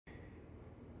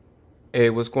Hey,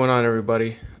 what's going on,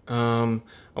 everybody? I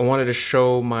wanted to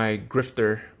show my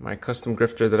Grifter, my custom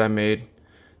Grifter that I made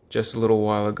just a little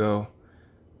while ago.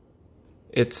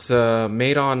 It's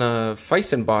made on a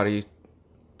Fison body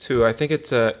too. I think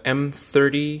it's a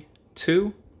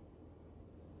M32.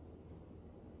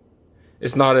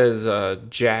 It's not as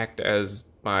jacked as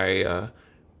my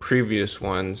previous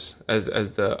ones, as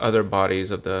the other bodies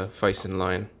of the Fison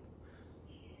line.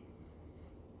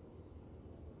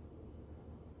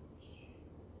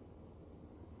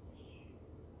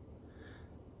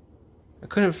 I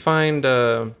couldn't find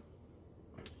a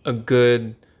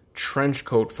good trench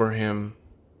coat for him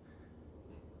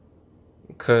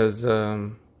because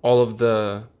all of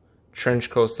the trench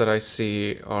coats that I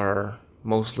see are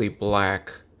mostly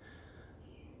black.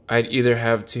 I'd either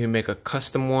have to make a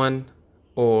custom one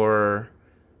or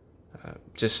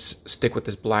just stick with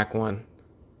this black one.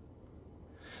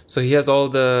 So he has all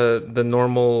the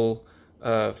normal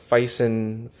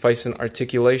Fison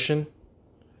articulation,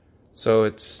 so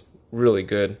it's really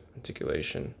good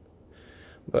articulation.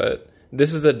 But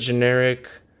this is a generic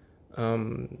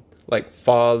like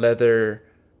faux leather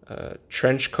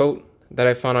trench coat that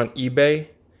I found on eBay,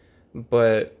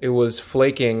 but it was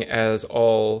flaking as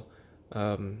all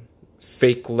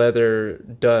fake leather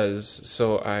does,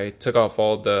 so I took off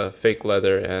all the fake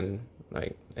leather and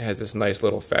like it has this nice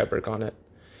little fabric on it.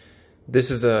 This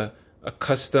is a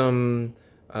custom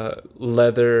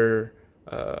leather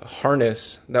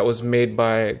harness that was made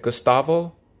by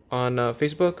Gustavo on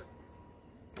Facebook.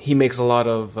 He makes a lot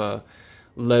of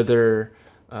leather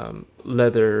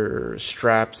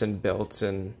straps and belts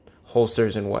and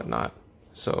holsters and whatnot.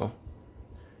 So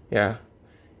yeah,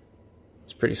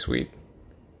 it's pretty sweet.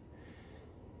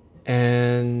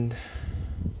 And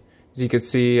as you can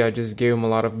see, I just gave him a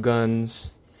lot of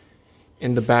guns.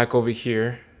 In the back over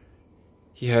here,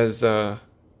 he has a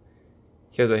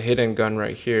hidden gun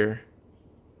right here,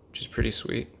 which is pretty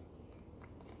sweet.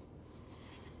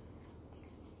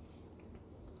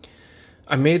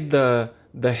 I made the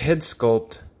head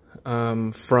sculpt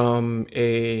from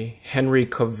a Henry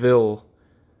Cavill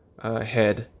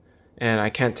head, and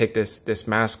I can't take this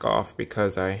mask off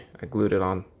because I glued it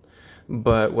on.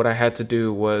 But what I had to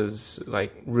do was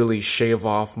like really shave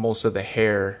off most of the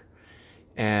hair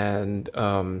and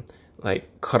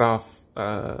like cut off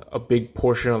a big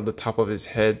portion of the top of his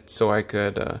head so I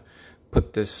could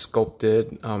put this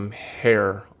sculpted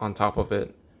hair on top of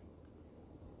it.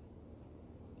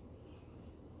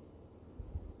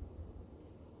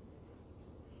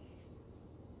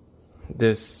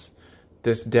 This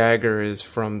dagger is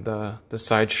from the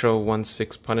Sideshow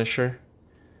 1/6 Punisher.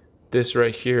 This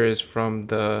right here is from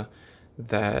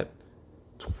that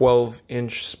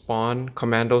 12-inch spawn,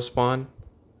 commando spawn,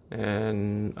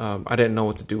 and I didn't know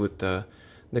what to do with the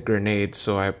grenade,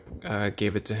 so I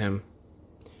gave it to him.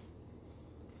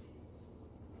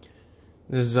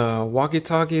 This is a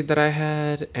walkie-talkie that I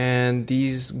had, and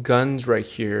these guns right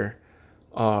here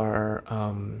are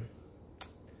I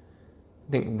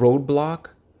think Roadblock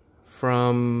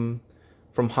from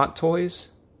Hot Toys.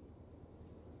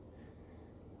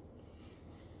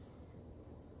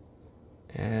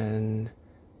 And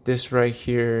this right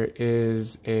here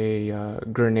is a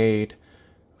grenade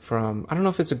from, I don't know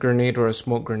if it's a grenade or a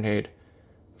smoke grenade,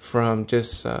 from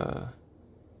just Hot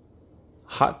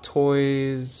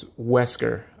Toys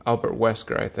Wesker, Albert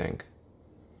Wesker, I think.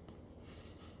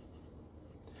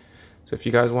 So if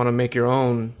you guys want to make your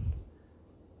own,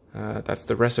 that's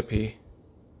the recipe.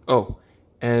 Oh,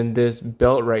 and this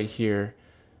belt right here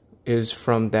is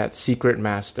from that Secret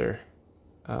Master.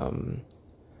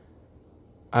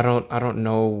 I don't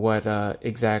know what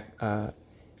exact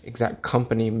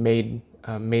company made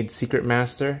Secret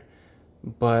Master,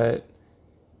 but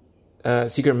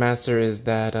Secret Master is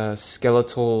that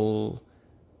skeletal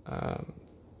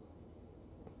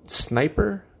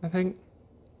sniper, I think.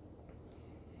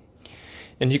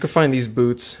 And you can find these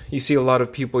boots. You see a lot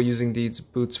of people using these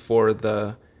boots for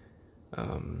the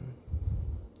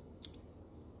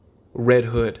Red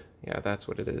Hood. Yeah, that's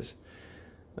what it is.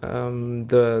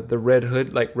 The Red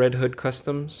Hood, like Red Hood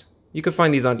Customs. You can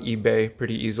find these on eBay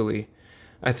pretty easily.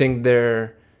 I think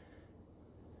they're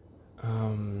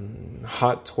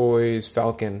Hot Toys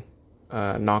Falcon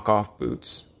knockoff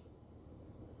boots.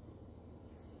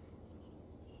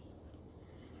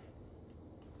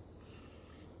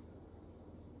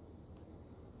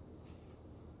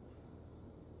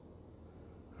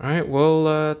 Alright,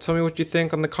 well, tell me what you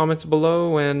think on the comments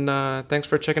below, and thanks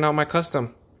for checking out my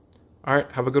custom.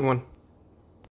 Alright, have a good one.